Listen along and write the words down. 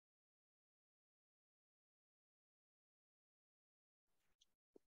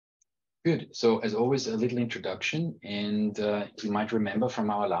Good. So as always, a little introduction. And you might remember from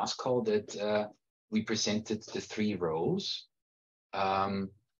our last call that we presented the three roles.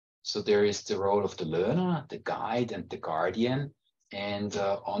 So there is the role of the learner, the guide, and the guardian. And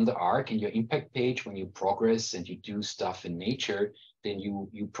on the ARK in your impact page, when you progress and you do stuff in nature, then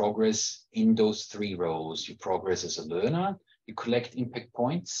you progress in those three roles. You progress as a learner, you collect impact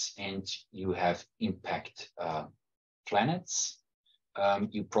points, and you have impact planets.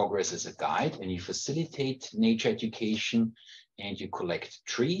 You progress as a guide and you facilitate nature education, and you collect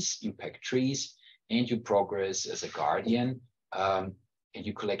trees, impact trees, and you progress as a guardian, and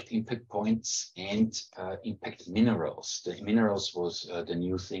you collect impact points and impact minerals. The minerals was the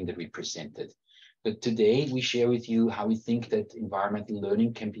new thing that we presented. But today we share with you how we think that environmental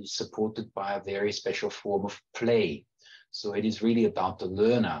learning can be supported by a very special form of play. So it is really about the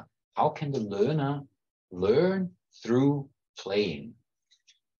learner. How can the learner learn through playing?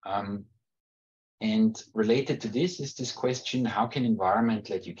 And related to this is this question, how can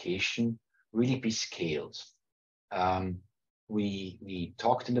environmental education really be scaled? We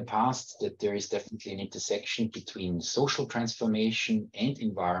talked in the past that there is definitely an intersection between social transformation and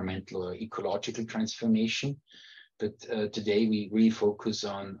environmental or ecological transformation. But today we really focus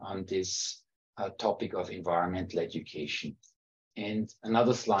on this topic of environmental education. And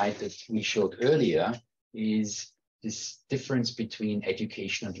another slide that we showed earlier is this difference between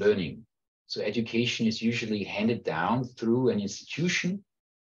education and learning. So education is usually handed down through an institution,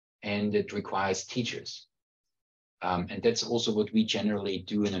 and it requires teachers. And that's also what we generally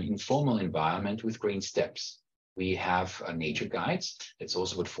do in an informal environment with Green Steps. We have nature guides. That's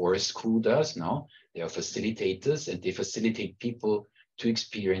also what Forest School does now. They are facilitators, and they facilitate people to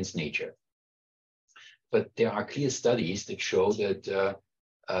experience nature. But there are clear studies that show that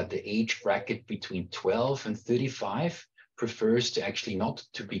the age bracket between 12 and 35 prefers to actually not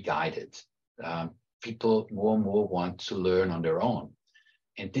to be guided. People more and more want to learn on their own.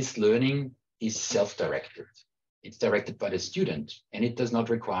 And this learning is self-directed. It's directed by the student, and it does not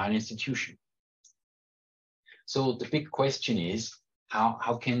require an institution. So the big question is,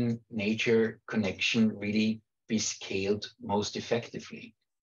 how can nature connection really be scaled most effectively?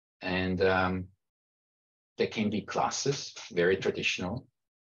 And there can be classes, very traditional.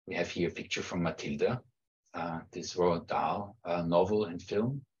 We have here a picture from Matilda, this Roald Dahl novel and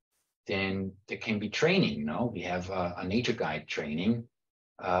film. Then there can be training. No, we have a nature guide training,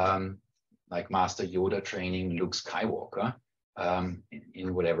 like Master Yoda training Luke Skywalker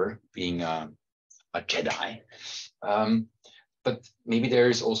in whatever, being a Jedi. But maybe there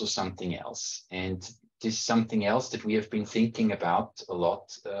is also something else. And this something else that we have been thinking about a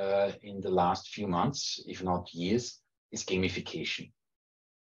lot in the last few months, if not years, is gamification.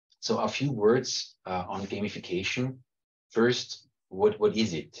 So a few words on gamification. First, what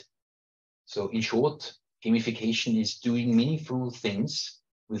is it? So in short, gamification is doing meaningful things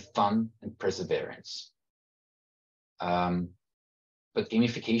with fun and perseverance. But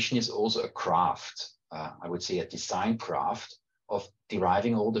gamification is also a craft, I would say a design craft of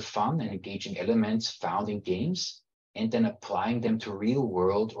deriving all the fun and engaging elements found in games and then applying them to real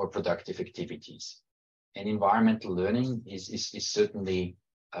world or productive activities. And environmental learning is certainly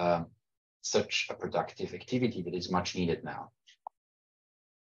such a productive activity that is much needed now.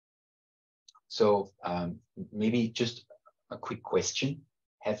 So maybe just a quick question.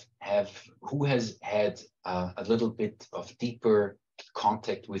 Who has had a little bit of deeper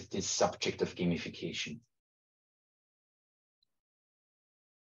contact with this subject of gamification?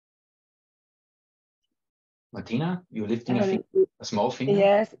 Martina, you're lifting a small finger?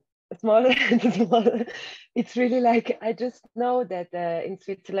 Yes, small. It's really like, I just know that in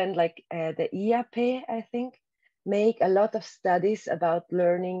Switzerland, like the IAP, I think, make a lot of studies about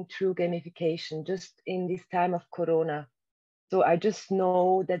learning through gamification just in this time of Corona. So I just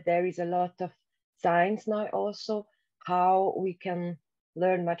know that there is a lot of science now also, how we can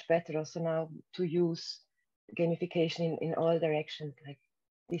learn much better also now to use gamification in all directions. Like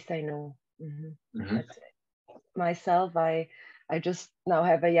this I know. But myself, I just now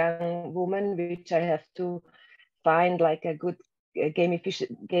have a young woman, which I have to find like a good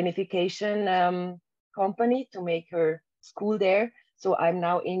gamification company to make her school there. So I'm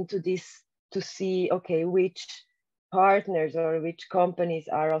now into this to see, okay, which partners or which companies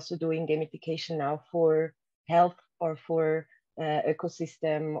are also doing gamification now for health or for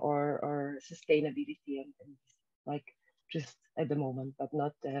ecosystem or sustainability, and like just at the moment, but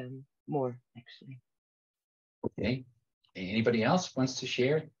not more actually. Okay. Anybody else wants to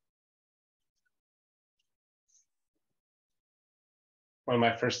share? Well,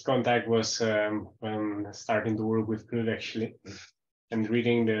 my first contact was when starting to work with Knut, actually, and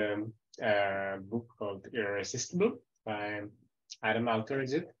reading a book called Irresistible by Adam Alter,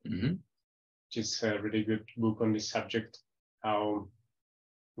 is it? Mm-hmm. Which is a really good book on this subject, how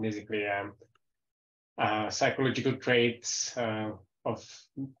basically psychological traits of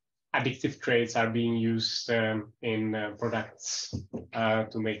addictive traits are being used in products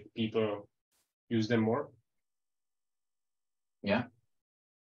to make people use them more. Yeah.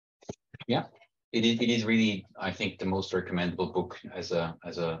 Yeah. It is really, I think, the most recommendable book as a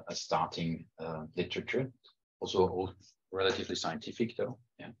starting literature. Also relatively scientific, though.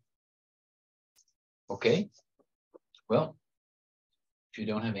 Yeah. Okay. Well, if you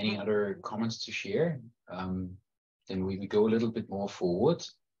don't have any other comments to share, then we go a little bit more forward.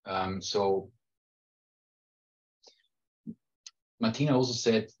 So Martina also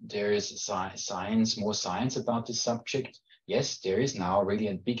said there is science, more science about this subject. Yes, there is now really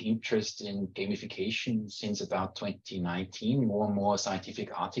a big interest in gamification since about 2019. More and more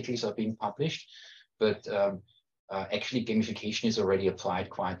scientific articles are being published, but actually gamification is already applied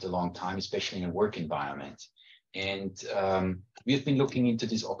quite a long time, especially in a work environment. And we've been looking into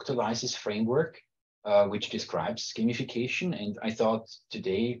this Octalysis framework, which describes gamification. And I thought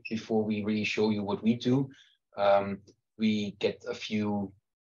today, before we really show you what we do, we get a few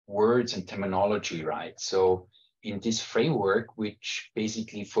words and terminology right. So in this framework, which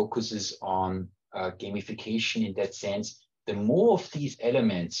basically focuses on gamification in that sense, the more of these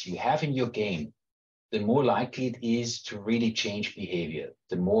elements you have in your game, the more likely it is to really change behavior,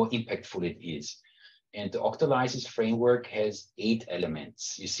 the more impactful it is. And the Octalysis framework has 8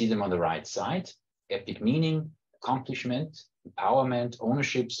 elements. You see them on the right side: epic meaning, accomplishment, empowerment,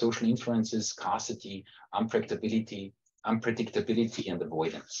 ownership, social influences, scarcity, unpredictability, and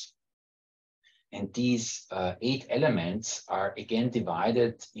avoidance. And these 8 elements are again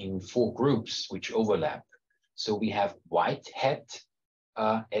divided in 4 groups which overlap. So we have white hat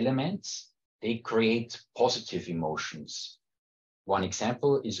elements. They create positive emotions. One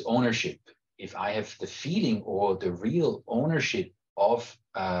example is ownership. If I have the feeling or the real ownership of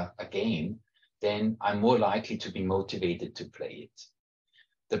a game, then I'm more likely to be motivated to play it.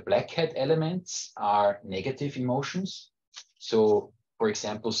 The black hat elements are negative emotions. So, for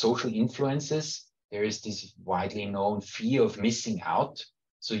example, social influences, there is this widely known fear of missing out.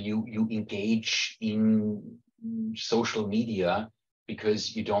 So you engage in social media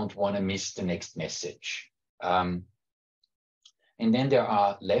because you don't want to miss the next message. And then there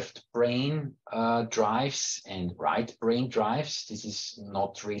are left brain drives and right brain drives. This is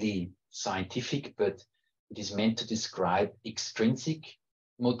not really scientific, but it is meant to describe extrinsic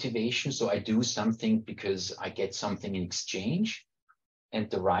motivation. So I do something because I get something in exchange. And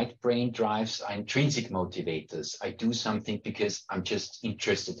the right brain drives are intrinsic motivators. I do something because I'm just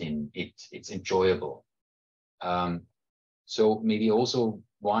interested in it. It's enjoyable. So maybe also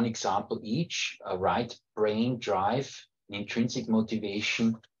one example each: a right brain drive, an intrinsic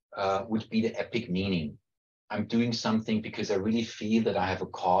motivation would be the epic meaning. I'm doing something because I really feel that I have a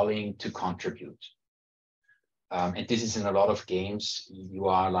calling to contribute. And this is in a lot of games. You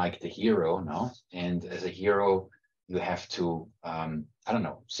are like the hero, no? And as a hero, you have to, I don't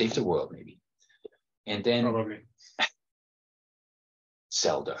know, save the world maybe. And then Probably.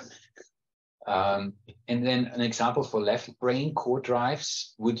 Zelda. And then an example for left brain core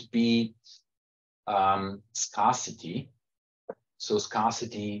drives would be scarcity. So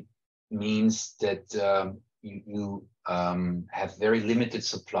scarcity means that you have very limited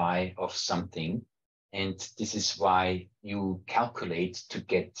supply of something. And this is why you calculate to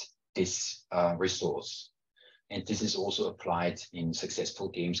get this resource. And this is also applied in successful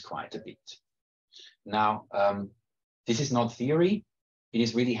games quite a bit. Now, this is not theory. It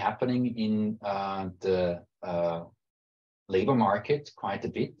is really happening in the labor market quite a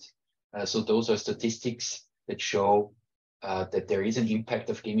bit. So those are statistics that show that there is an impact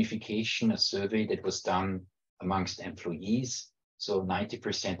of gamification. A survey that was done amongst employees. So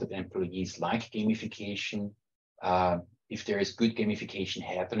 90% of employees like gamification. If there is good gamification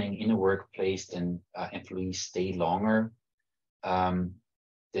happening in a workplace, then employees stay longer.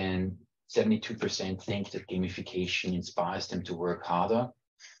 Then 72% think that gamification inspires them to work harder,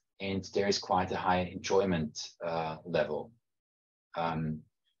 and there is quite a high enjoyment level.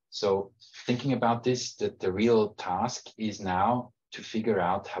 So thinking about this, that the real task is now to figure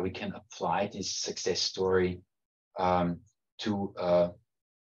out how we can apply this success story to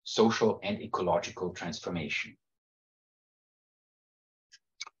social and ecological transformation.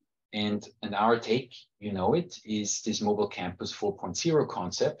 And our take, you know it, is this Mobile Campus 4.0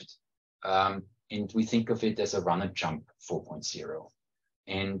 concept. And we think of it as a run and jump 4.0.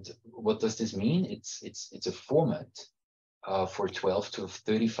 And what does this mean? It's a format for 12 to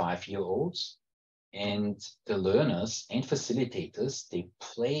 35-year-olds. And the learners and facilitators, they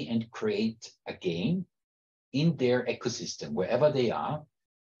play and create a game in their ecosystem, wherever they are.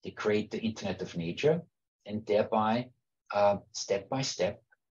 They create the Internet of Nature, and thereby, step by step,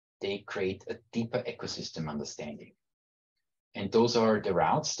 they create a deeper ecosystem understanding. And those are the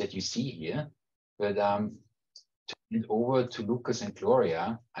routes that you see here. But to hand over to Lucas and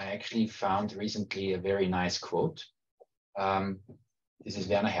Gloria, I actually found recently a very nice quote. This is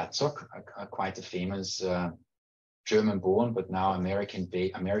Werner Herzog, quite a famous German-born, but now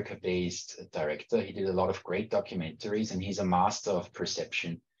America-based director. He did a lot of great documentaries, and he's a master of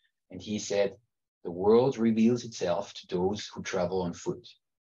perception. And he said, the world reveals itself to those who travel on foot.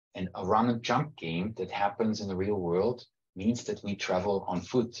 And a run and jump game that happens in the real world means that we travel on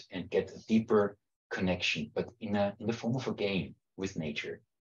foot and get a deeper connection, but in the form of a game with nature.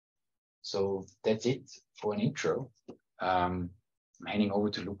 So that's it for an intro. I'm handing over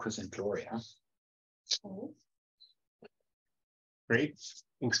to Lucas and Gloria. Great.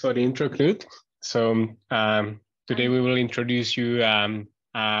 Thanks for the intro, Knut. So today we will introduce you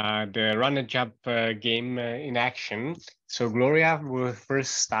the run and jump game in action. So Gloria will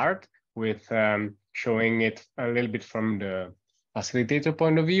first start with showing it a little bit from the facilitator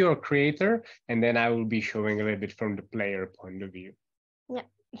point of view or creator, and then I will be showing a little bit from the player point of view. Yeah,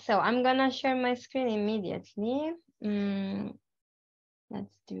 so I'm gonna share my screen immediately.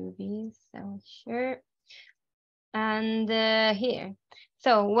 Let's do this, so share. And here.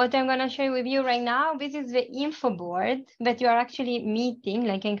 So what I'm gonna share with you right now, this is the info board that you are actually meeting,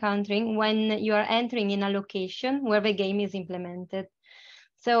 like encountering when you are entering in a location where the game is implemented.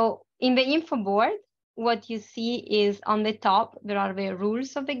 So in the info board, what you see is on the top, there are the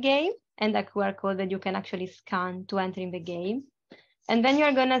rules of the game and a QR code that you can actually scan to enter in the game. And then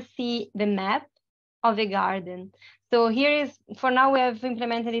you're gonna see the map of the garden. So here is, for now, we have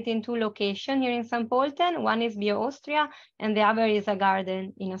implemented it in 2 locations here in St. Pölten. One is Bio Austria, and the other is a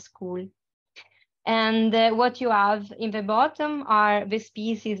garden in a school. And what you have in the bottom are the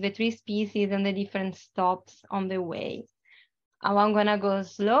species, the 3 species, and the different stops on the way. I'm gonna go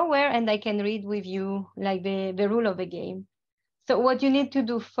slower, and I can read with you like the rule of the game. So what you need to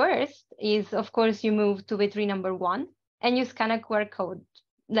do first is, of course, you move to the tree number 1, and you scan a QR code.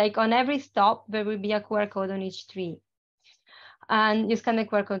 Like on every stop, there will be a QR code on each tree. And you scan the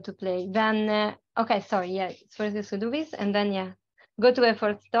QR code to play. Then, okay, sorry, yeah, first is to do this. And then, yeah, go to the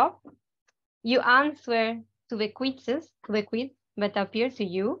first stop. You answer to the quizzes, that appear to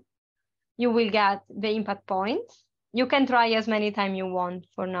you. You will get the impact points. You can try as many times you want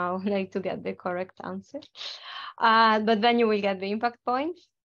for now, like to get the correct answer. But then you will get the impact points.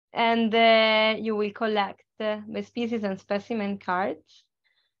 And you will collect the species and specimen cards.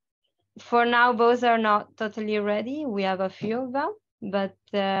 For now, those are not totally ready. We have a few of them, but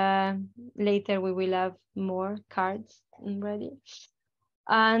later we will have more cards ready.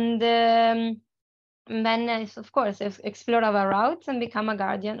 And then, of course, explore our routes and become a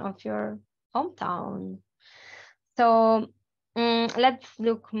guardian of your hometown. So let's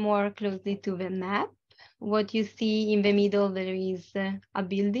look more closely to the map. What you see in the middle, there is a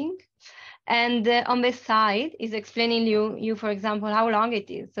building. And on the side is explaining you, for example, how long it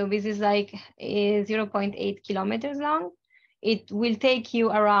is. So this is like 0.8 kilometers long. It will take you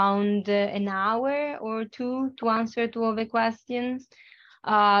around an hour or 2 to answer to all the questions.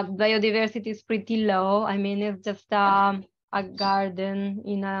 Biodiversity is pretty low. I mean, it's just a garden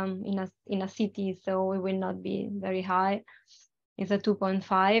in a city, so it will not be very high. It's a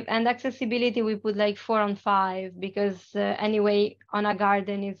 2.5, and accessibility we put like 4 on 5 because anyway on a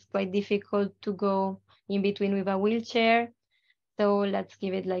garden it's quite difficult to go in between with a wheelchair, so let's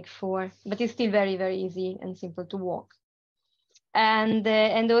give it like 4, but it's still very, very easy and simple to walk. And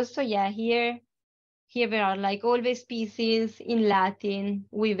also, yeah, here there are like all the species in Latin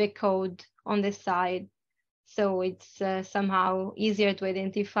with a code on the side. So it's somehow easier to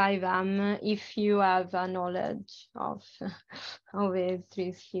identify them if you have a knowledge of the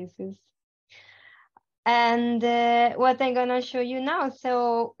 3 species. And what I'm gonna show you now,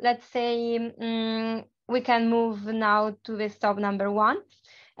 so let's say we can move now to the stop number 1,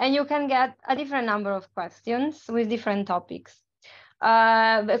 and you can get a different number of questions with different topics.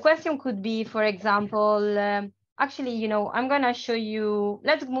 The question could be, for example, actually, you know, I'm gonna show you,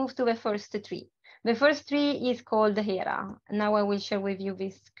 let's move to the first 3. The first 3 is called Hera. Now I will share with you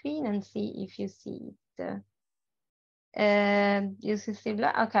this screen and see if you see it. You see still?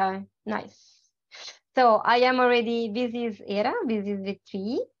 Okay, nice. So I am already, this is Hera, this is the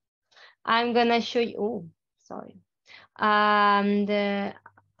tree. I'm gonna show you, oh, sorry. And,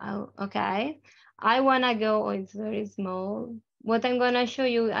 okay. I want to go, oh, it's very small. What I'm going to show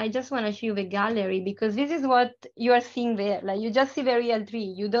you, I just want to show you the gallery because this is what you are seeing there. Like you just see the real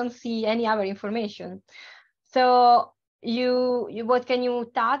tree. You don't see any other information. So what can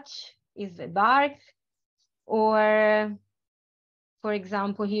you touch is the bark, or for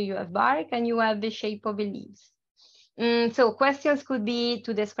example, here you have bark and you have the shape of the leaves. So questions could be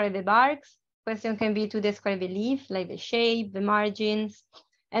to describe the barks. Question can be to describe the leaf, like the shape, the margins,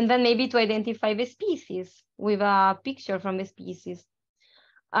 and then maybe to identify the species with a picture from the species.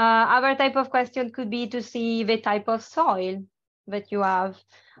 Other type of question could be to see the type of soil that you have.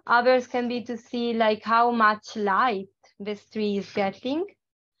 Others can be to see like how much light this tree is getting.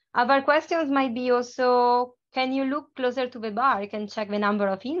 Other questions might be also, can you look closer to the bark and check the number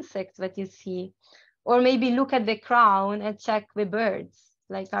of insects that you see? Or maybe look at the crown and check the birds,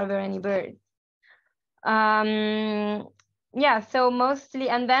 like are there any birds? Yeah, so mostly,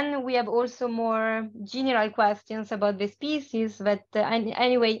 and then we have also more general questions about the species that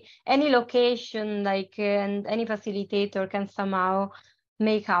anyway, any location like and any facilitator can somehow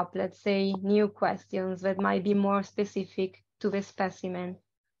make up, let's say, new questions that might be more specific to the specimen.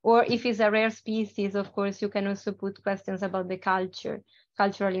 Or if it's a rare species, of course, you can also put questions about the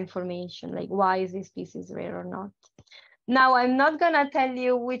cultural information, like why is this species rare or not. Now, I'm not going to tell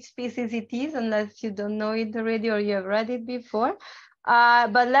you which species it is unless you don't know it already or you have read it before.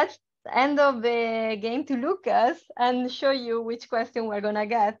 But let's end of the game to Lucas and show you which question we're going to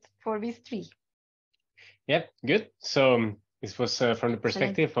get for this tree. Yeah, good. So this was from the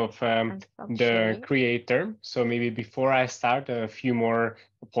perspective of the creator. So maybe before I start, a few more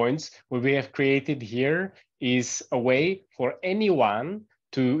points. What we have created here is a way for anyone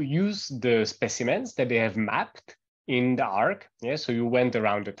to use the specimens that they have mapped in the ARK. Yeah, so you went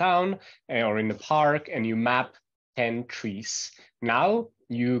around the town or in the park and you map 10 trees. Now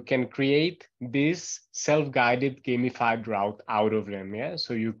you can create this self-guided gamified route out of them. Yeah,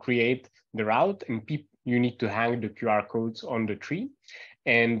 so you create the route and you need to hang the QR codes on the tree,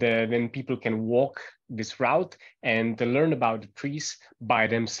 and then people can walk this route and learn about the trees by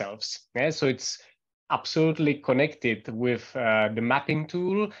themselves. Yeah, so it's absolutely connected with the mapping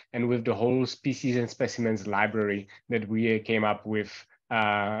tool and with the whole species and specimens library that we came up with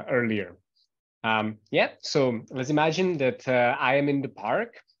earlier. Yeah, so let's imagine that I am in the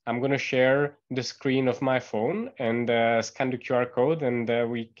park. I'm going to share the screen of my phone and scan the QR code, and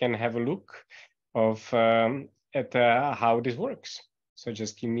we can have a look of at how this works. So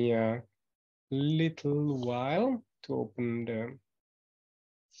just give me a little while to open the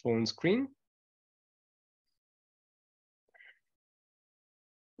phone screen.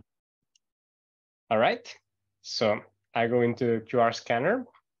 All right, so I go into QR scanner,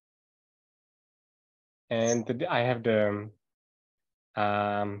 and I have the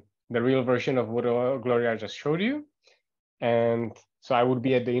real version of what Gloria just showed you. And so I would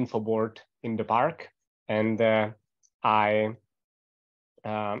be at the info board in the park, and I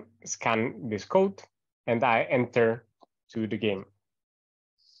scan this code and I enter to the game.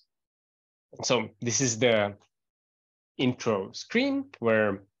 So this is the intro screen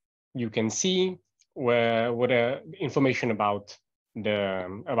where you can see what information about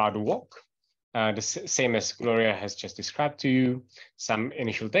the walk. The same as Gloria has just described to you, some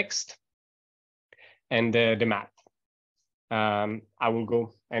initial text, and the map. I will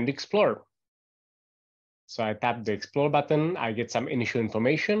go and explore. So I tap the explore button, I get some initial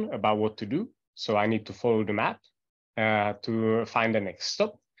information about what to do. So I need to follow the map to find the next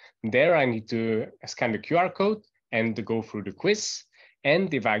stop. There I need to scan the QR code and go through the quiz.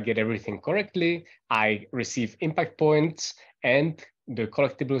 And if I get everything correctly, I receive impact points and the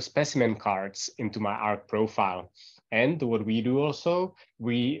collectible specimen cards into my ARK profile. And what we do also,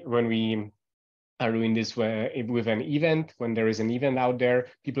 when we are doing this with an event, when there is an event out there,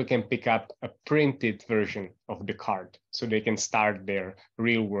 people can pick up a printed version of the card so they can start their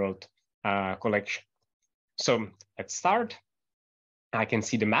real world collection. So let's start. I can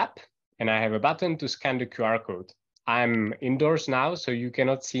see the map and I have a button to scan the QR code. I'm indoors now, so you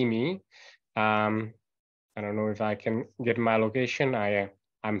cannot see me. I don't know if I can get my location.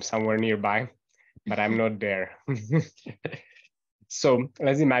 I'm somewhere nearby, but I'm not there. So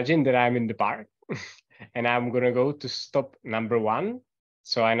let's imagine that I'm in the park and I'm going to go to stop number 1.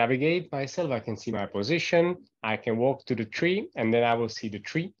 So I navigate myself. I can see my position. I can walk to the tree and then I will see the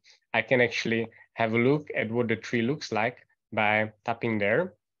tree. I can actually have a look at what the tree looks like by tapping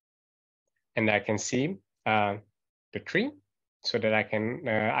there. And I can see the tree so that I can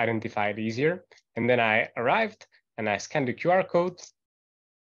identify it easier. And then I arrived and I scanned the QR code.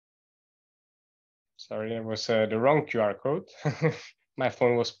 Sorry, that was the wrong QR code. My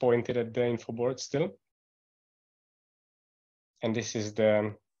phone was pointed at the info board still. And this is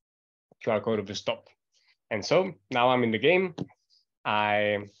the QR code of the stop. And so now I'm in the game.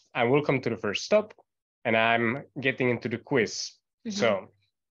 I'm welcome to the first stop, and I'm getting into the quiz. So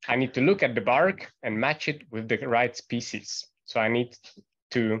I need to look at the bark and match it with the right species. So I need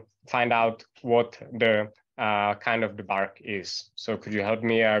to find out what the kind of the bark is. So could you help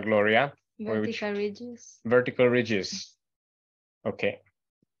me, Gloria? Vertical ridges. Vertical ridges. Okay.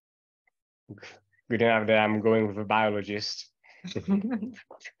 Good enough that I'm going with a biologist.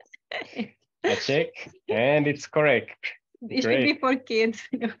 I check, and it's correct. It should be for kids.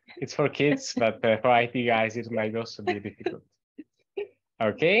 It's for kids, but for IT guys, it might also be difficult.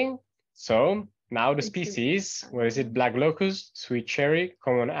 Okay, so now the species. What is it? Black locust, sweet cherry,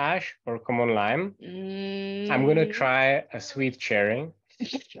 common ash, or common lime? I'm gonna try a sweet cherry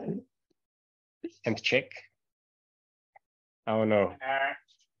and check. Oh no.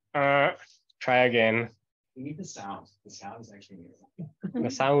 Try again. We need the sound. The sound is actually good. The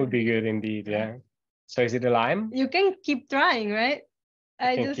sound would be good indeed, yeah. So is it a lime? You can keep trying, right?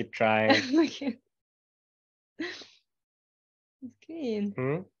 I can keep trying. Okay. It's clean.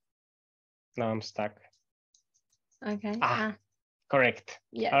 No, I'm stuck. Okay. Correct.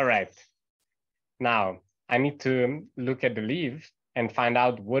 Yes. All right. Now I need to look at the leaf and find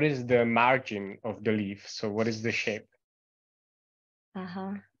out what is the margin of the leaf. So what is the shape?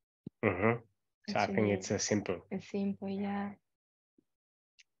 So I think it's a simple. It's simple, yeah.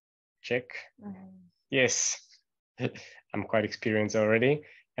 Check. Yes, I'm quite experienced already.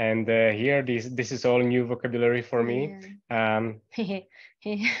 And here, this is all new vocabulary for me. Okay,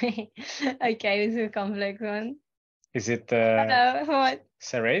 this is a complex one. Is it what?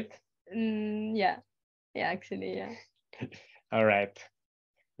 serrate? Yeah, actually, yeah. All right,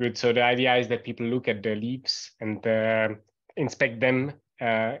 good. So the idea is that people look at the leaves and inspect them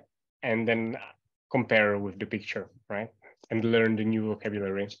and then compare with the picture, right? And learn the new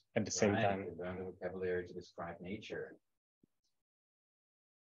vocabulary at the same time. Learn the vocabulary to describe nature.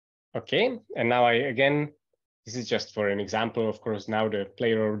 Okay, and now this is just for an example. Of course, now the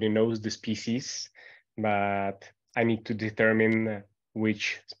player already knows the species, but I need to determine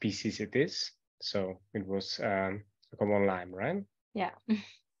which species it is. So it was a common lime, right? Yeah.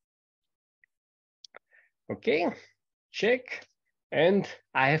 Okay, check. And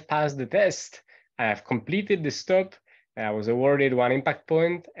I have passed the test. I have completed the stop. I was awarded 1 impact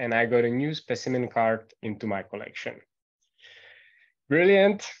point, and I got a new specimen card into my collection.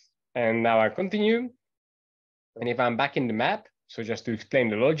 Brilliant. And now I continue. And if I'm back in the map, so just to explain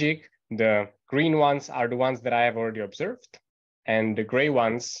the logic, the green ones are the ones that I have already observed, and the gray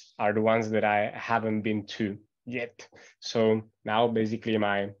ones are the ones that I haven't been to yet. So now basically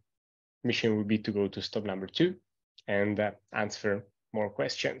my mission would be to go to stop number 2 and answer more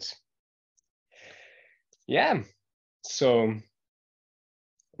questions. Yeah, so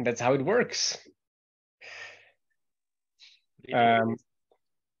that's how it works. Knut,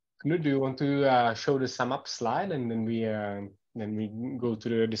 do you want to show the sum up slide, and then we go to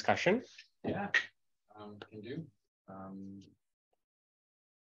the discussion? Yeah, can do.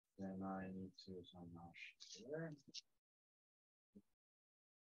 Then I need to somehow share.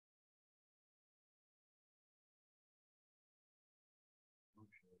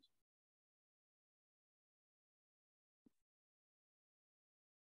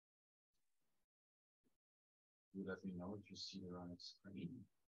 You let me know if you see the right screen.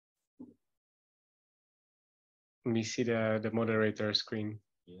 We see the moderator screen.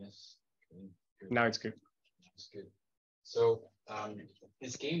 Yes. Okay, good. Now it's good. That's good. So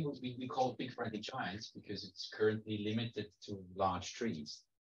this game we call Big Friendly Giants because it's currently limited to large trees.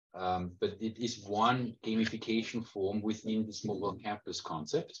 But it is one gamification form within this mobile campus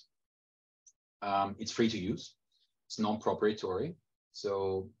concept. It's free to use. It's non-proprietary.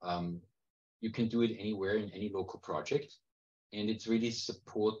 So you can do it anywhere in any local project. And it's really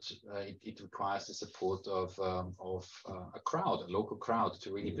it requires the support of a crowd, a local crowd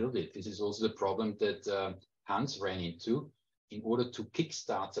to really build it. This is also the problem that Hans ran into. In order to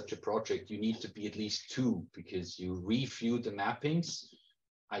kickstart such a project, you need to be at least 2 because you review the mappings.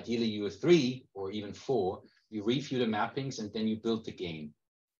 Ideally, you are 3 or even 4. You review the mappings and then you build the game.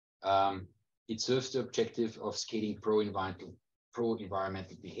 It serves the objective of scaling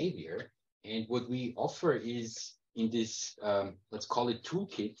pro-environmental behavior. And what we offer is in this, let's call it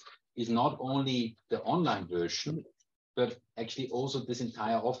toolkit, is not only the online version, but actually also this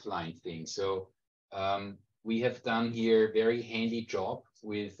entire offline thing. So we have done here a very handy job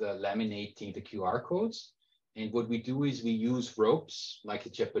with laminating the QR codes. And what we do is we use ropes, like the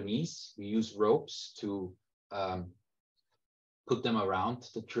Japanese. We use ropes to put them around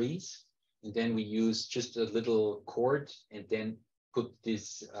the trees. And then we use just a little cord and then put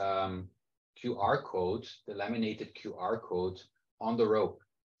this QR code, the laminated QR code, on the rope.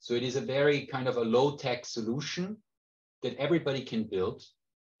 So it is a very kind of a low-tech solution that everybody can build.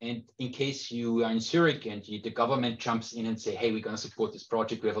 And in case you are in Zurich and the government jumps in and say, hey, we're going to support this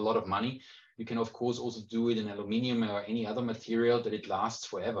project, we have a lot of money, you can, of course, also do it in aluminum or any other material that it lasts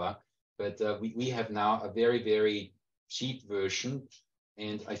forever. But we have now a very, very cheap version.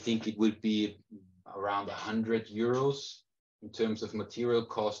 And I think it will be around 100 euros in terms of material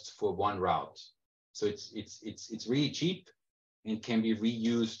costs for one route. So it's really cheap and can be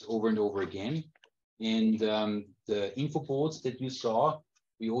reused over and over again. And the info boards that you saw,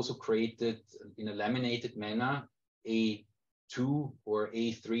 we also created in a laminated manner, A2 or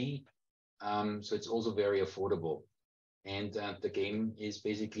A3. So it's also very affordable. And the game is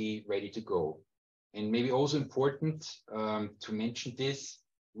basically ready to go. And maybe also important to mention this,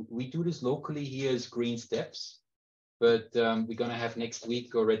 we do this locally here as Green Steps, but we're going to have next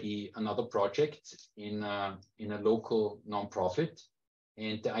week already another project in a local nonprofit.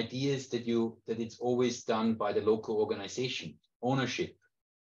 And the idea is that it's always done by the local organization, ownership.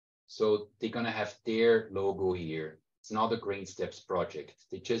 So they're going to have their logo here. It's not a Green Steps project.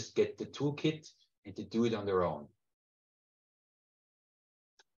 They just get the toolkit and they do it on their own.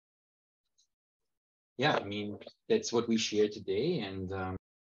 Yeah, I mean, that's what we share today. And